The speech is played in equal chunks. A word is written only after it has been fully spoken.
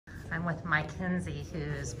I'm with Mike Hinze,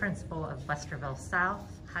 who's principal of Westerville South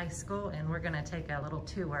High School, and we're going to take a little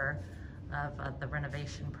tour of the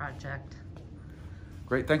renovation project.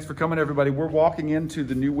 Great, thanks for coming, everybody. We're walking into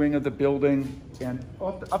the new wing of the building, and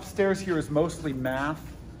upstairs here is mostly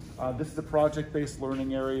math. This is a project-based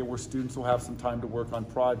learning area where students will have some time to work on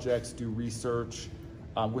projects, do research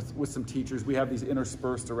with some teachers. We have these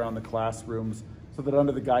interspersed around the classrooms so that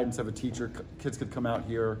under the guidance of a teacher, kids could come out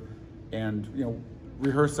here and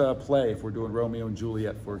rehearse a play if we're doing Romeo and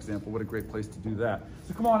Juliet, for example. What a great place to do that.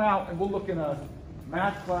 So come on out and we'll look in a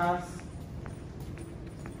math class.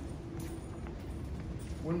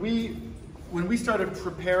 When we started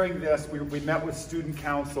preparing this, we met with student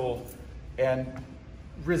council, and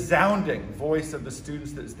resounding voice of the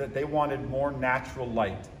students that they wanted more natural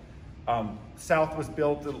light. South was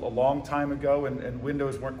built a long time ago, and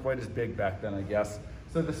windows weren't quite as big back then, I guess.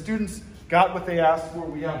 So the students got what they asked for.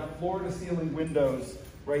 We have floor-to-ceiling windows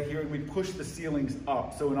right here, and we push the ceilings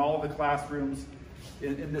up. So in all of the classrooms,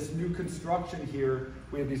 in this new construction here,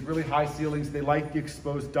 we have these really high ceilings. They like the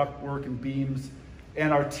exposed ductwork and beams.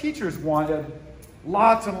 And our teachers wanted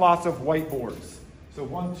lots and lots of whiteboards. So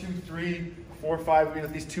 1, 2, 3, 4, 5, we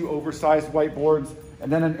have these 2 oversized whiteboards, and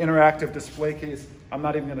then an interactive display case. I'm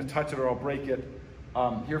not even going to touch it or I'll break it.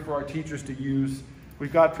 Here for our teachers to use.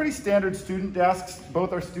 We've got pretty standard student desks.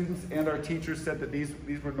 Both our students and our teachers said that these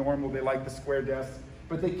were normal. They like the square desks,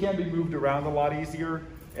 but they can be moved around a lot easier,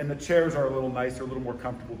 and the chairs are a little nicer, a little more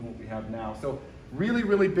comfortable than what we have now. So really,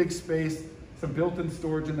 really big space, some built-in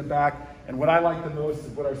storage in the back, and what I like the most is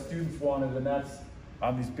what our students wanted, and that's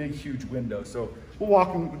these big, huge windows. So we'll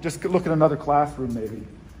walk and just look at another classroom maybe.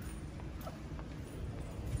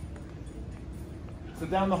 So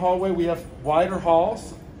down the hallway we have wider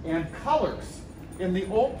halls and colors. In the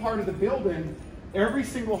old part of the building, every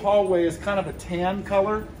single hallway is kind of a tan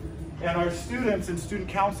color, and our students and student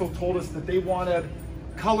council told us that they wanted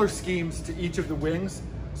color schemes to each of the wings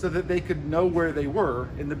so that they could know where they were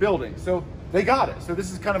in the building. So they got it. So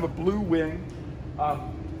this is kind of a blue wing.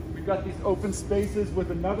 We've got these open spaces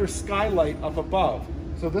with another skylight up above.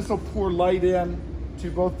 So this will pour light in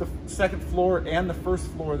to both the second floor and the first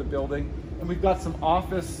floor of the building. And we've got some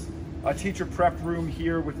office, a teacher prep room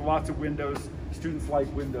here with lots of windows. Students like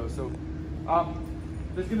windows. So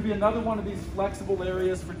there's going to be another one of these flexible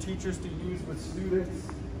areas for teachers to use with students,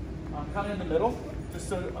 kind of in the middle,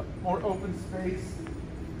 just a more open space.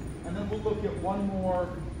 And then we'll look at one more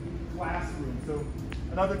classroom. So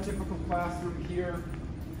another typical classroom here.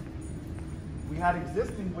 We had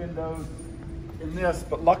existing windows in this,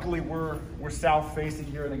 but luckily we're south facing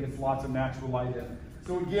here and it gets lots of natural light in.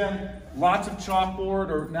 So again, lots of chalkboard,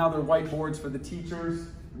 or now they're whiteboards for the teachers,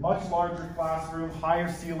 much larger classroom,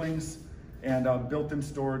 higher ceilings, and built-in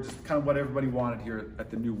storage, kind of what everybody wanted here at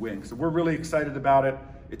the new wing. So we're really excited about it.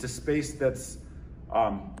 It's a space that's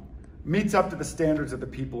meets up to the standards of the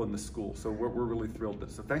people in the school. So we're really thrilled with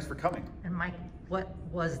it. So thanks for coming. And Mike, what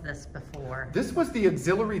was this before? This was the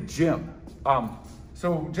auxiliary gym.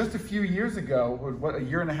 So just a few years ago, a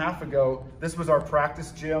year and a half ago, this was our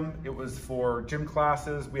practice gym. It was for gym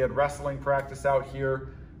classes. We had wrestling practice out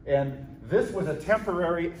here. And this was a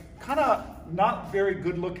temporary, kind of not very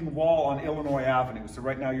good looking wall on Illinois Avenue. So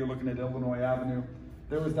right now you're looking at Illinois Avenue.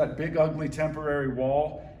 There was that big ugly temporary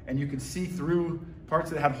wall, and you could see through parts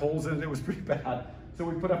that had holes in it. It was pretty bad. So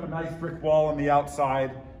we put up a nice brick wall on the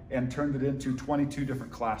outside and turned it into 22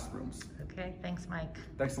 different classrooms. Okay, thanks Mike.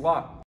 Thanks a lot.